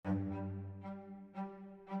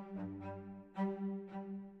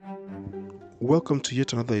Welcome to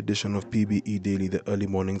yet another edition of PBE Daily, the early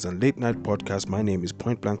mornings and late night podcast. My name is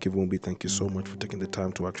Point Blank Kivumbi. Thank you so much for taking the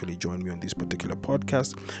time to actually join me on this particular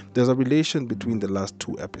podcast. There's a relation between the last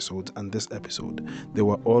two episodes and this episode. They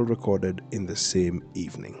were all recorded in the same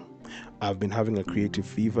evening. I've been having a creative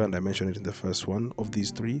fever, and I mentioned it in the first one of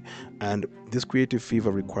these three, and this creative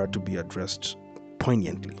fever required to be addressed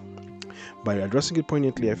poignantly. By addressing it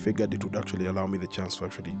poignantly, I figured it would actually allow me the chance to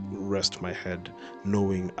actually rest my head,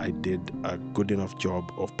 knowing I did a good enough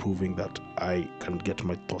job of proving that I can get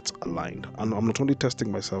my thoughts aligned. And I'm not only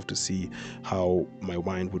testing myself to see how my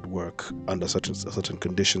mind would work under certain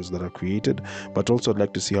conditions that are created, but also I'd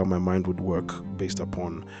like to see how my mind would work based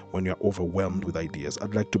upon when you're overwhelmed with ideas.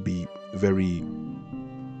 I'd like to be very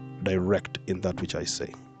direct in that which I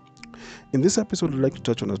say. In this episode, I'd like to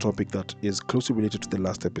touch on a topic that is closely related to the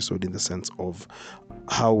last episode in the sense of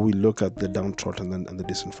how we look at the downtrodden and the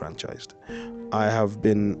disenfranchised. I have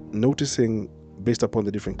been noticing, based upon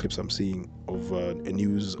the different clips I'm seeing of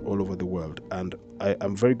news all over the world, and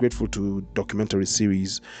I'm very grateful to documentary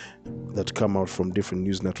series that come out from different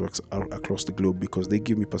news networks across the globe, because they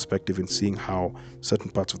give me perspective in seeing how certain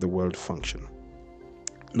parts of the world function.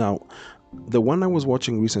 Now, the one I was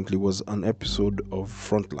watching recently was an episode of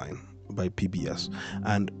Frontline by PBS,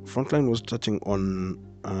 and Frontline was touching on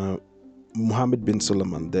Mohammed bin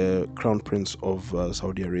Salman, the crown prince of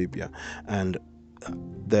Saudi Arabia, and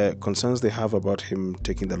the concerns they have about him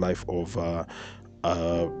taking the life of a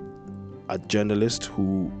journalist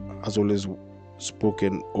who has always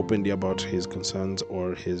spoken openly about his concerns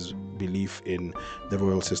or his belief in the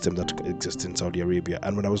royal system that exists in Saudi Arabia.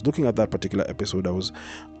 And when I was looking at that particular episode,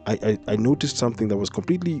 I noticed something that was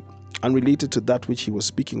completely unrelated to that which he was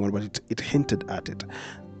speaking on, but it hinted at it.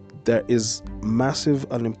 There is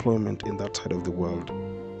massive unemployment in that side of the world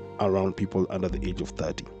around people under the age of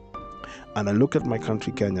 30. And I look at my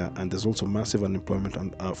country, Kenya, and there's also massive unemployment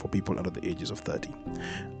for people under the ages of 30.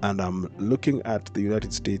 And I'm looking at the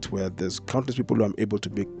United States, where there's countless people who are able to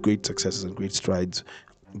make great successes and great strides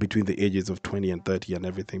between the ages of 20 and 30 and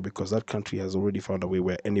everything, because that country has already found a way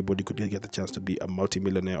where anybody could get the chance to be a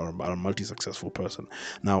multimillionaire or a multi-successful person.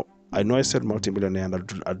 Now, I know I said multimillionaire,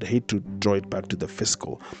 and I'd hate to draw it back to the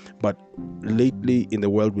fiscal, but lately in the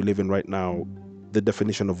world we live in right now, the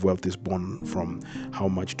definition of wealth is born from how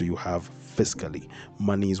much do you have fiscally.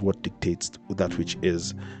 Money is what dictates that which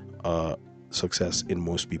is success in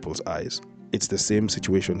most people's eyes. It's the same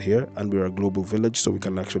situation here, and we're a global village, so we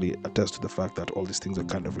can actually attest to the fact that all these things are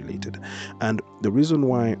kind of related. And the reason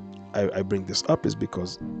why I bring this up is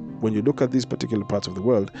because when you look at these particular parts of the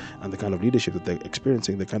world and the kind of leadership that they're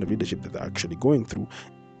experiencing, the kind of leadership that they're actually going through,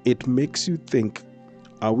 it makes you think,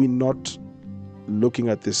 are we not looking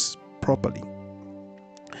at this properly?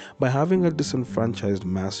 By having a disenfranchised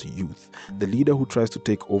mass youth, the leader who tries to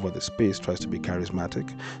take over the space tries to be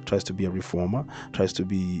charismatic, tries to be a reformer, tries to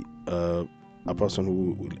be a person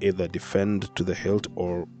who will either defend to the hilt,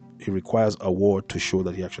 or he requires a war to show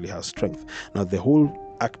that he actually has strength. Now, the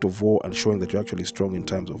whole act of war and showing that you're actually strong in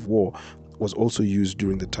times of war was also used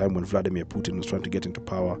during the time when Vladimir Putin was trying to get into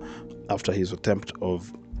power after his attempt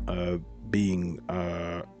of being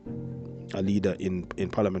a leader in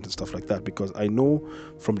parliament and stuff like that. Because I know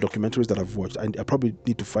from documentaries that I've watched, I probably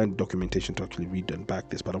need to find documentation to actually read and back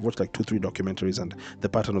this, but I've watched like 2-3 documentaries, and the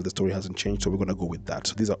pattern of the story hasn't changed, so we're going to go with that.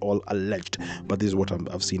 So these are all alleged, but this is what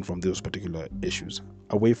I've seen from those particular issues.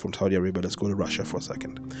 Away from Saudi Arabia, let's go to Russia for a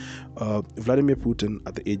second. Vladimir Putin,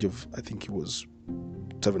 at the age of, I think he was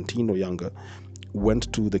 17 or younger,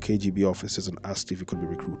 went to the KGB offices and asked if he could be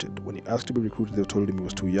recruited. When he asked to be recruited, they told him he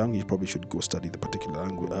was too young. He probably should go study the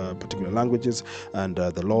particular languages and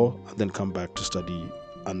the law, and then come back to study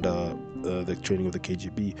under the training of the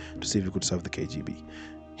KGB to see if he could serve the KGB.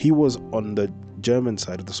 He was on the German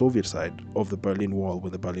side, the Soviet side of the Berlin Wall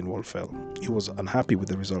when the Berlin Wall fell. He was unhappy with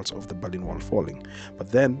the results of the Berlin Wall falling.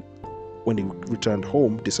 But then, when he returned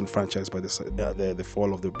home, disenfranchised by the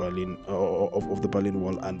fall of the Berlin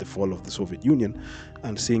Wall and the fall of the Soviet Union,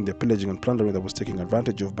 and seeing the pillaging and plundering that was taken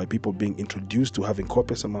advantage of by people being introduced to having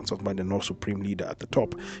copious amounts of money and no supreme leader at the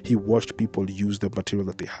top, he watched people use the material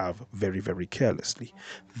that they have very, very carelessly.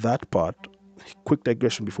 That part, quick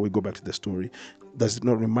digression before we go back to the story, does it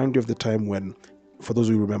not remind you of the time when, for those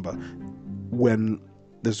who remember, when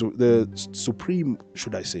the supreme,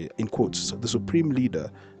 should I say, in quotes, the supreme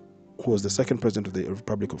leader, who was the second president of the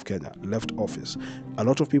Republic of Kenya, left office, a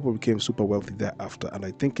lot of people became super wealthy thereafter, and I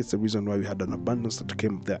think it's the reason why we had an abundance that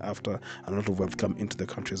came thereafter, and a lot of wealth come into the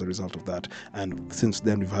country as a result of that. And since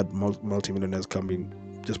then, we've had multi-millionaires coming,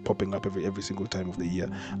 just popping up every single time of the year.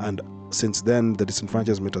 And since then, the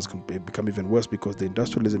disenfranchisement has become even worse, because the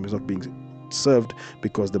industrialism is not being served,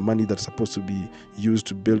 because the money that's supposed to be used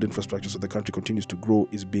to build infrastructure so the country continues to grow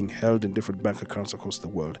is being held in different bank accounts across the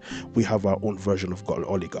world. We have our own version of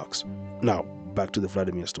oligarchs. Now, back to the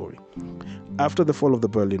Vladimir story. After the fall of the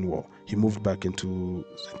Berlin Wall, he moved back into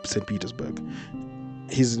St. Petersburg.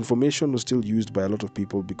 His information was still used by a lot of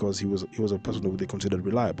people because he was a person who they considered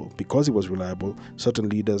reliable. Because he was reliable, certain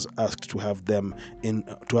leaders asked to have him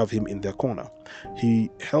in their corner. He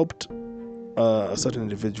helped a certain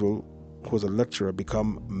individual who was a lecturer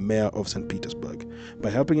become mayor of St. Petersburg.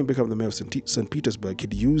 By helping him become the mayor of St. Petersburg,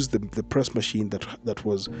 he'd used the press machine that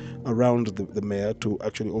was around the mayor to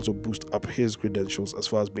actually also boost up his credentials as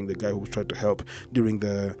far as being the guy who tried to help during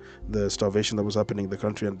the starvation that was happening in the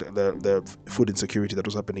country and the food insecurity that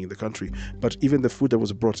was happening in the country. But even the food that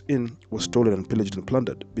was brought in was stolen and pillaged and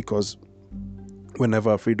plundered, because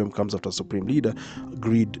whenever freedom comes after a supreme leader,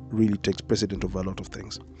 greed really takes precedent over a lot of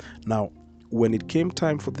things. Now, when it came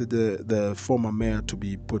time for the former mayor to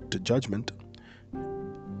be put to judgment,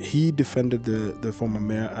 he defended the former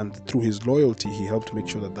mayor, and through his loyalty, he helped make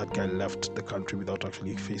sure that guy left the country without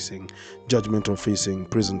actually facing judgment or facing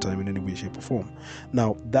prison time in any way, shape, or form.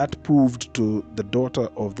 Now, that proved to the daughter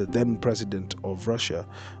of the then president of Russia,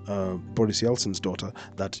 Boris Yeltsin's daughter,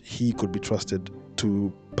 that he could be trusted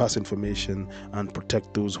to pass information and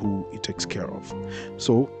protect those who he takes care of.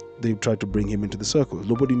 So they tried to bring him into the circle.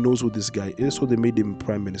 Nobody knows who this guy is, so they made him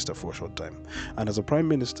prime minister for a short time. And as a prime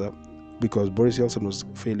minister, because Boris Yeltsin was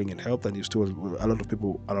failing in health, and a lot of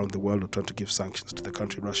people around the world were trying to give sanctions to the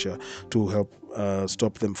country, Russia, to help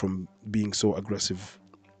stop them from being so aggressive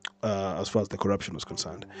as far as the corruption was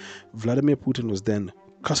concerned. Vladimir Putin was then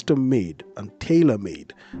custom-made and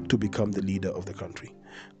tailor-made to become the leader of the country.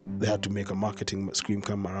 They had to make a marketing scheme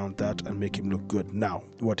come around that and make him look good. Now,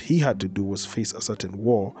 what he had to do was face a certain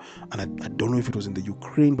war, and I don't know if it was in the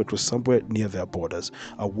Ukraine, but it was somewhere near their borders.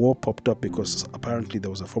 A war popped up because apparently there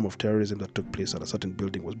was a form of terrorism that took place and a certain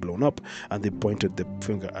building was blown up, and they pointed the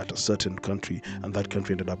finger at a certain country, and that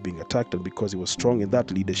country ended up being attacked. And because he was strong in that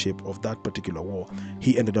leadership of that particular war,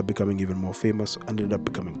 he ended up becoming even more famous and ended up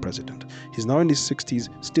becoming president. He's now in his 60s,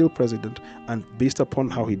 still president, and based upon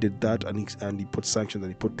how he did that, and he put sanctions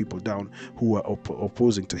and he put people down who were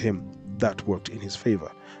opposing to him, that worked in his favor.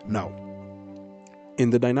 Now, in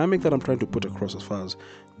the dynamic that I'm trying to put across as far as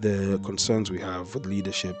the concerns we have with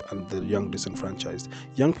leadership and the young disenfranchised,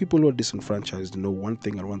 young people who are disenfranchised know one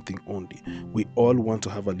thing and one thing only. We all want to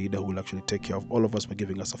have a leader who will actually take care of all of us by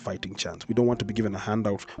giving us a fighting chance. We don't want to be given a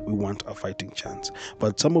handout, we want a fighting chance.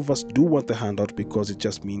 But some of us do want the handout because it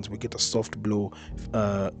just means we get a soft blow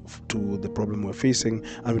to the problem we're facing,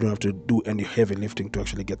 and we don't have to do any heavy lifting to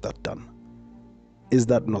actually get that done. Is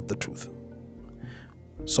that not the truth?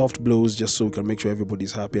 Soft blows just so we can make sure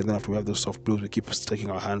everybody's happy, and then after we have those soft blows, we keep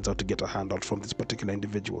sticking our hands out to get a handout from this particular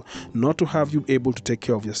individual. Not to have you able to take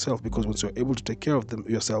care of yourself, because once you're able to take care of them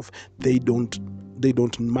yourself, they don't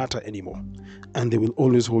matter anymore, and they will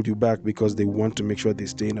always hold you back because they want to make sure they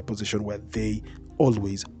stay in a position where they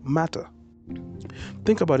always matter.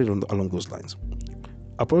 Think about it along those lines.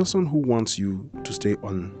 A person who wants you to stay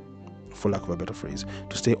on, for lack of a better phrase,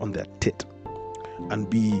 to stay on their tit and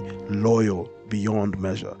be loyal beyond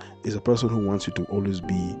measure is a person who wants you to always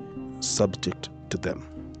be subject to them.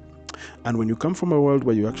 And when you come from a world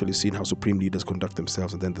where you actually seen how supreme leaders conduct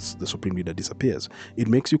themselves, and then the supreme leader disappears, it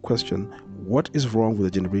makes you question what is wrong with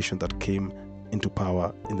the generation that came into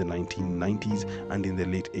power in the 1990s and in the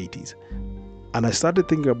late 80s. And I started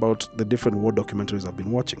thinking about the different war documentaries I've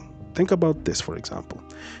been watching. Think about this, for example.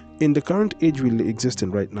 In the current age we exist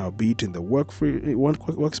in right now, be it in the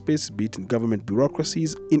workspace, be it in government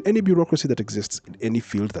bureaucracies, in any bureaucracy that exists in any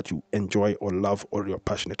field that you enjoy or love or you're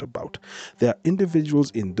passionate about, there are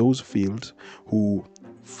individuals in those fields who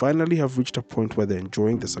finally have reached a point where they're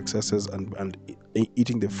enjoying the successes and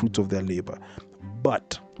eating the fruits of their labor.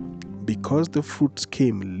 But because the fruits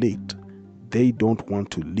came late, they don't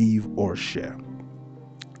want to leave or share.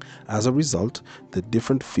 As a result, the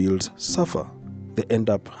different fields suffer. They end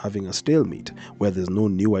up having a stalemate where there's no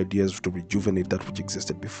new ideas to rejuvenate that which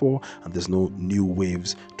existed before, and there's no new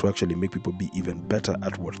waves to actually make people be even better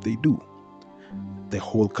at what they do. The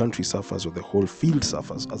whole country suffers, or the whole field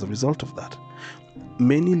suffers as a result of that.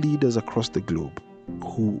 Many leaders across the globe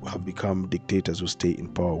who have become dictators who stay in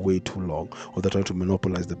power way too long, or they're trying to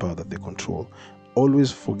monopolize the power that they control,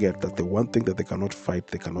 always forget that the one thing that they cannot fight,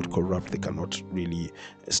 they cannot corrupt, they cannot really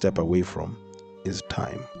step away from is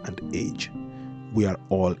time and age. We are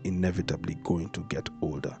all inevitably going to get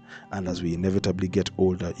older, and as we inevitably get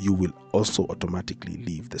older, you will also automatically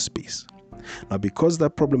leave the space. Now, because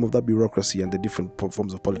that problem of that bureaucracy and the different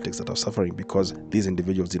forms of politics that are suffering because these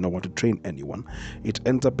individuals did not want to train anyone, it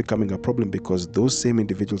ends up becoming a problem because those same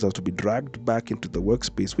individuals have to be dragged back into the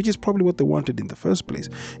workspace, which is probably what they wanted in the first place,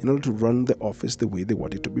 in order to run the office the way they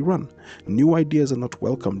want it to be run. New ideas are not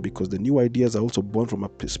welcomed because the new ideas are also born from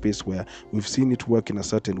a space where we've seen it work in a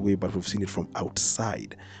certain way, but we've seen it from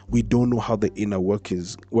outside. We don't know how the inner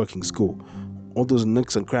workings go. All those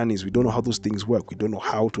nooks and crannies, we don't know how those things work. We don't know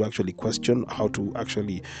how to actually question, how to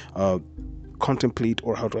actually contemplate,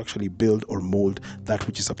 or how to actually build or mold that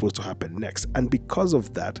which is supposed to happen next. And because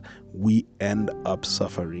of that, we end up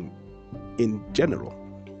suffering in general.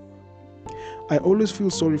 I always feel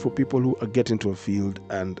sorry for people who get into a field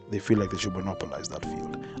and they feel like they should monopolize that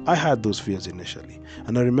field. I had those fears initially,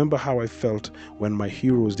 and I remember how I felt when my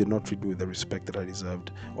heroes did not treat me with the respect that I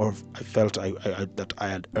deserved, or I felt that I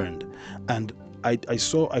had earned. And I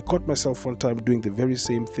caught myself one time doing the very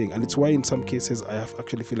same thing, and it's why in some cases I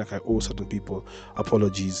actually feel like I owe certain people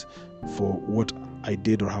apologies for what I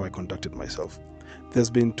did or how I conducted myself. There's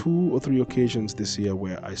been 2 or 3 occasions this year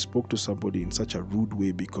where I spoke to somebody in such a rude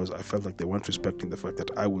way because I felt like they weren't respecting the fact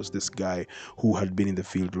that I was this guy who had been in the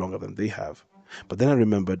field longer than they have. But then I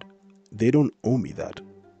remembered, they don't owe me that.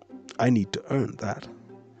 I need to earn that.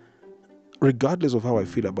 Regardless of how I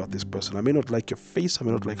feel about this person, I may not like your face, I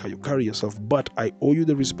may not like how you carry yourself, but I owe you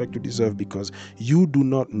the respect you deserve because you do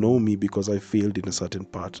not know me because I failed in a certain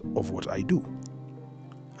part of what I do.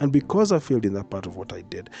 And because I failed in that part of what I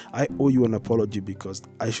did, I owe you an apology because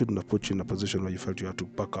I shouldn't have put you in a position where you felt you had to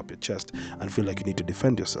buck up your chest and feel like you need to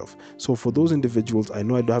defend yourself. So for those individuals, I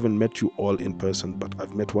know I haven't met you all in person, but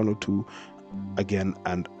I've met 1 or 2 again,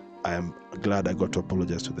 and I am glad I got to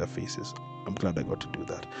apologize to their faces. I'm glad I got to do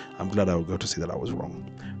that. I'm glad I got to see that I was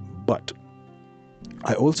wrong. But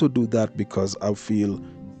I also do that because I feel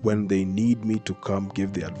when they need me to come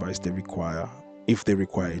give the advice they require, if they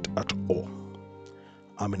require it at all,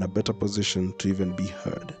 I'm in a better position to even be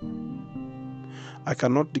heard. I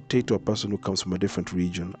cannot dictate to a person who comes from a different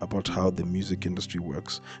region about how the music industry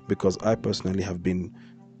works, because I personally have been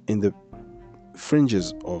in the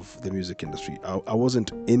fringes of the music industry. I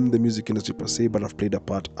wasn't in the music industry per se, but I've played a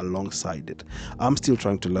part alongside it. I'm still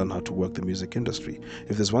trying to learn how to work the music industry.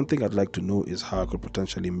 If there's one thing I'd like to know is how I could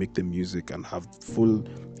potentially make the music and have full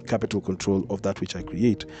capital control of that which I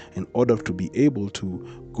create, in order to be able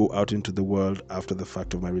to go out into the world after the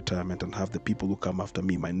fact of my retirement and have the people who come after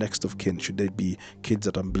me, my next of kin, should they be kids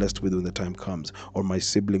that I'm blessed with when the time comes, or my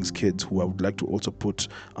siblings' kids who I would like to also put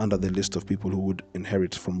under the list of people who would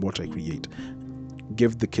inherit from what I create.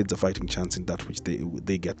 Give the kids a fighting chance in that which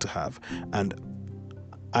they get to have. And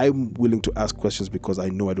I'm willing to ask questions because I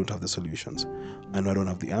know I don't have the solutions. I know I don't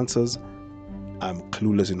have the answers. I'm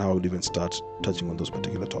clueless in how I would even start touching on those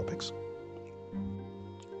particular topics.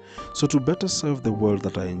 So to better serve the world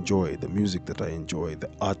that I enjoy, the music that I enjoy, the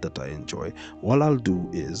art that I enjoy, all I'll do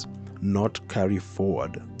is not carry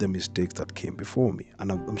forward the mistakes that came before me.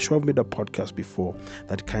 And I'm sure I've made a podcast before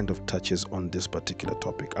that kind of touches on this particular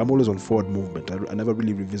topic. I'm always on forward movement. I never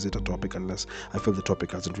really revisit a topic unless I feel the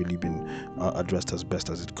topic hasn't really been addressed as best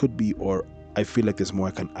as it could be, or I feel like there's more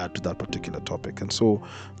I can add to that particular topic. And so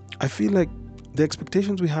I feel like the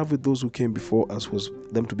expectations we have with those who came before us was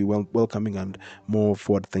them to be welcoming and more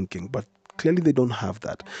forward thinking, but clearly they don't have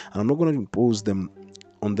that. And I'm not going to impose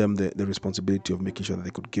on them the responsibility of making sure that they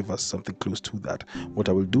could give us something close to that. What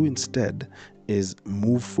I will do instead is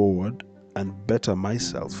move forward and better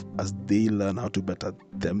myself as they learn how to better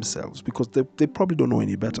themselves, because they probably don't know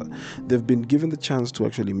any better. They've been given the chance to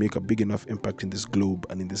actually make a big enough impact in this globe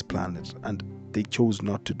and in this planet, and they chose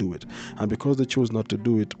not to do it. And because they chose not to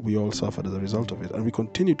do it, we all suffered as a result of it, and we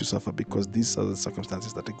continue to suffer because these are the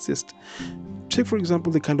circumstances that exist. Take, for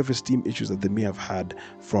example, the kind of esteem issues that they may have had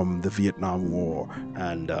from the Vietnam War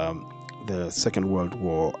and the Second World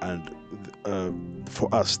War, and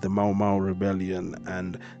for us, the Mau Mau rebellion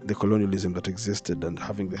and the colonialism that existed, and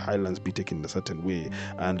having the highlands be taken in a certain way,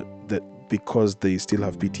 and because they still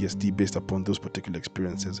have PTSD based upon those particular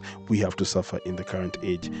experiences, we have to suffer in the current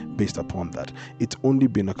age based upon that. It's only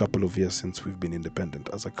been a couple of years since we've been independent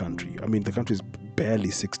as a country. I mean, the country is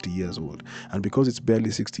barely 60 years old, and because it's barely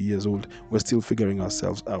 60 years old, we're still figuring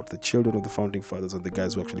ourselves out. The children of the founding fathers and the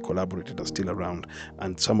guys who actually collaborated are still around,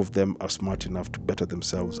 and some of them are smart enough to better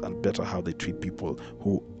themselves and better how they treat people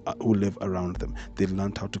who live around them. They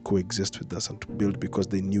learned how to coexist with us and to build because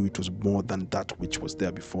they knew it was more than that which was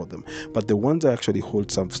there before them. But the ones I actually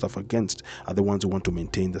hold some stuff against are the ones who want to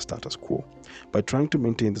maintain the status quo. By trying to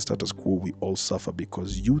maintain the status quo, we all suffer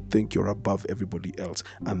because you think you're above everybody else,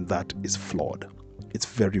 and that is flawed. It's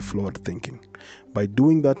very flawed thinking. By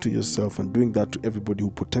doing that to yourself and doing that to everybody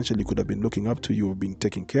who potentially could have been looking up to you or being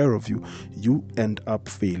taking care of you, you end up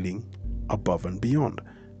failing above and beyond.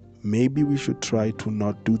 Maybe we should try to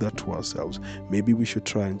not do that to ourselves. Maybe we should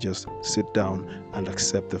try and just sit down and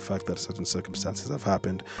accept the fact that certain circumstances have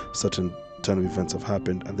happened, certain turn of events have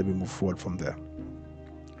happened, and then we move forward from there.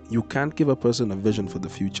 You can't give a person a vision for the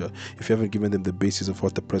future if you haven't given them the basis of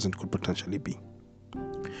what the present could potentially be.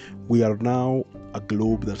 We are now a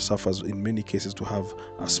globe that suffers in many cases to have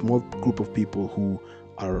a small group of people who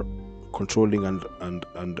are controlling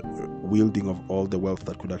and wielding of all the wealth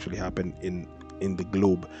that could actually happen in the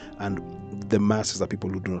globe, and the masses are people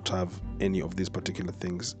who do not have any of these particular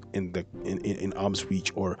things in arm's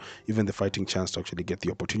reach, or even the fighting chance to actually get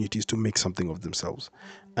the opportunities to make something of themselves.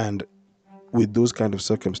 And with those kind of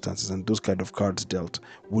circumstances and those kind of cards dealt,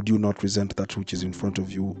 would you not resent that which is in front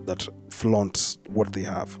of you that flaunts what they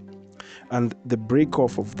have? And the break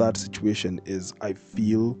off of that situation is, I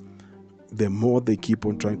feel, the more they keep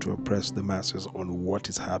on trying to oppress the masses on what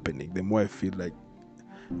is happening, the more I feel like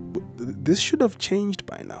this should have changed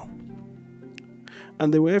by now.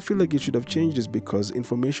 And the way I feel like it should have changed is because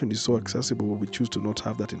information is so accessible, we choose to not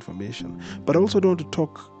have that information. But I also don't want to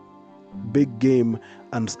talk big game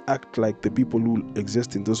and act like the people who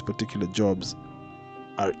exist in those particular jobs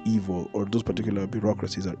are evil, or those particular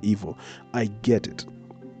bureaucracies are evil. I get it.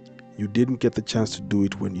 You didn't get the chance to do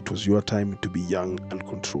it when it was your time to be young and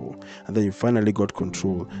control, and then you finally got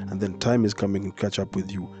control, and then time is coming to catch up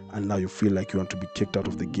with you, and now you feel like you want to be kicked out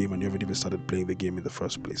of the game and you haven't even started playing the game in the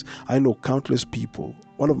first place. I know countless people,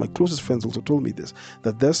 one of my closest friends also told me this,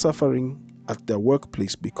 that they're suffering at their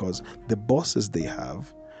workplace because the bosses they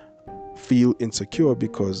have feel insecure,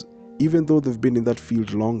 because even though they've been in that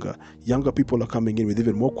field longer, younger people are coming in with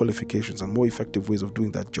even more qualifications and more effective ways of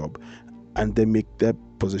doing that job, and they make their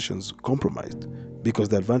positions compromised because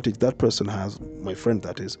the advantage that person has, my friend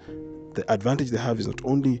that is, the advantage they have is not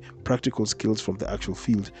only practical skills from the actual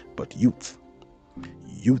field, but youth.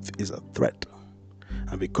 Youth is a threat,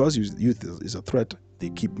 and because youth is a threat, they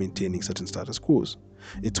keep maintaining certain status quos.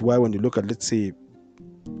 It's why when you look at, let's say,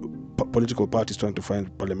 political parties trying to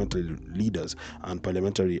find parliamentary leaders and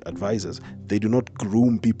parliamentary advisors, they do not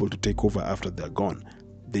groom people to take over after they're gone.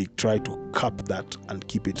 They try to cap that and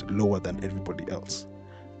keep it lower than everybody else.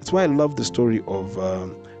 That's why I love the story of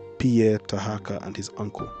Pierre Tahaka and his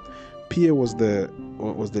uncle. Pierre was the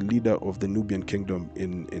leader of the Nubian kingdom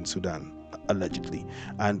in Sudan, allegedly,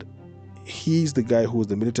 and he's the guy who was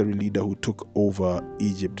the military leader who took over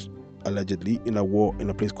Egypt, allegedly, in a war in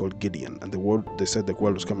a place called Gideon. And they said the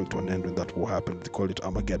world was coming to an end when that war happened. They called it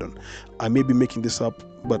Armageddon. I may be making this up,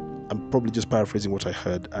 but I'm probably just paraphrasing what I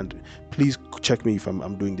heard, and please check me if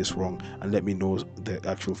I'm doing this wrong and let me know the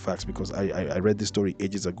actual facts, because I read this story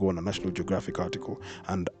ages ago on a National Geographic article,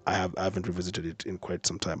 and I haven't revisited it in quite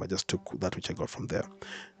some time. I just took that which I got from there.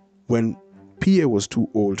 When Pierre was too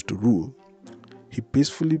old to rule, he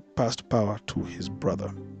peacefully passed power to his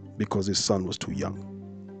brother because his son was too young.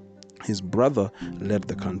 His brother led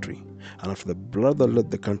the country, and after the brother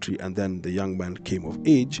led the country and then the young man came of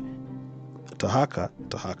age,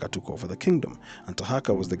 Tahaka took over the kingdom. And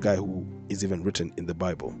Tahaka was the guy who is even written in the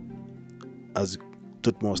Bible as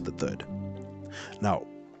Thutmose III. Now,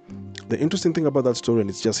 the interesting thing about that story, and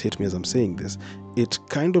it's just hit me as I'm saying this, it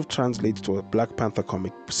kind of translates to a Black Panther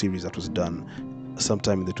comic series that was done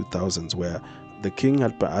sometime in the 2000s, where the king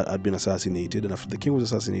had been assassinated, and after the king was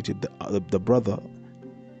assassinated, the brother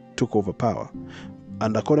took over power.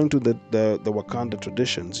 And according to the Wakanda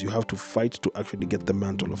traditions, you have to fight to actually get the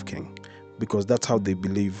mantle of king, because that's how they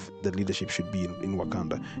believe the leadership should be in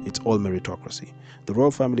Wakanda. It's all meritocracy. The royal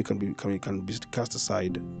family can be cast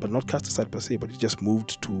aside, but not cast aside per se, but it's just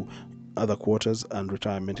moved to other quarters and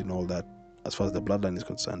retirement and all that, as far as the bloodline is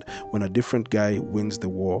concerned. When a different guy wins the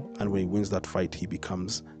war, and when he wins that fight, he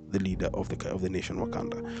becomes the leader of the nation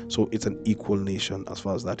Wakanda. So it's an equal nation as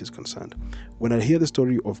far as that is concerned. When I hear the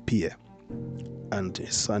story of Pierre and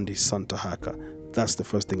his son Tahaka, that's the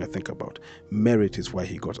first thing I think about. Merit is why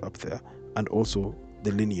he got up there, and also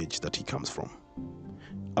the lineage that he comes from.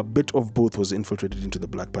 A bit of both was infiltrated into the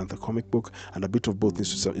Black Panther comic book, and a bit of both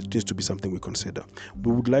needs to be something we consider.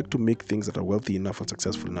 We would like to make things that are wealthy enough and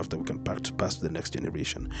successful enough that we can pass to the next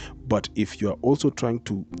generation. But if you are also trying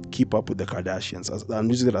to keep up with the Kardashians, I'm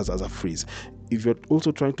using it as a phrase, if you're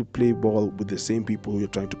also trying to play ball with the same people you're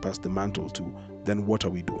trying to pass the mantle to, then what are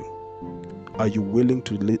we doing? Are you willing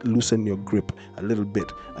to loosen your grip a little bit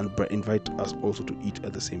and invite us also to eat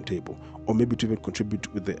at the same table? Or maybe to even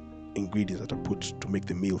contribute with the ingredients that are put to make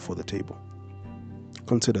the meal for the table?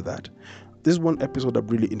 Consider that. this is one episode I'd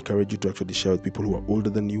really encourage you to actually share with people who are older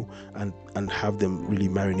than you and have them really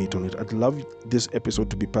marinate on it. I'd love this episode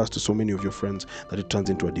to be passed to so many of your friends that it turns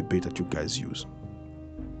into a debate that you guys use.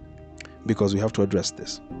 Because we have to address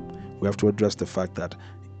this. We have to address the fact that,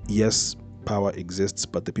 yes, power exists,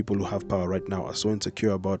 but the people who have power right now are so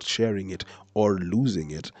insecure about sharing it or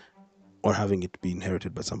losing it or having it be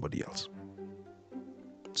inherited by somebody else.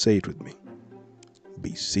 Say it with me.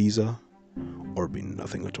 Be Caesar or be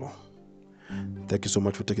nothing at all. Thank you so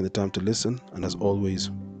much for taking the time to listen, and as always,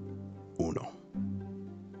 uno.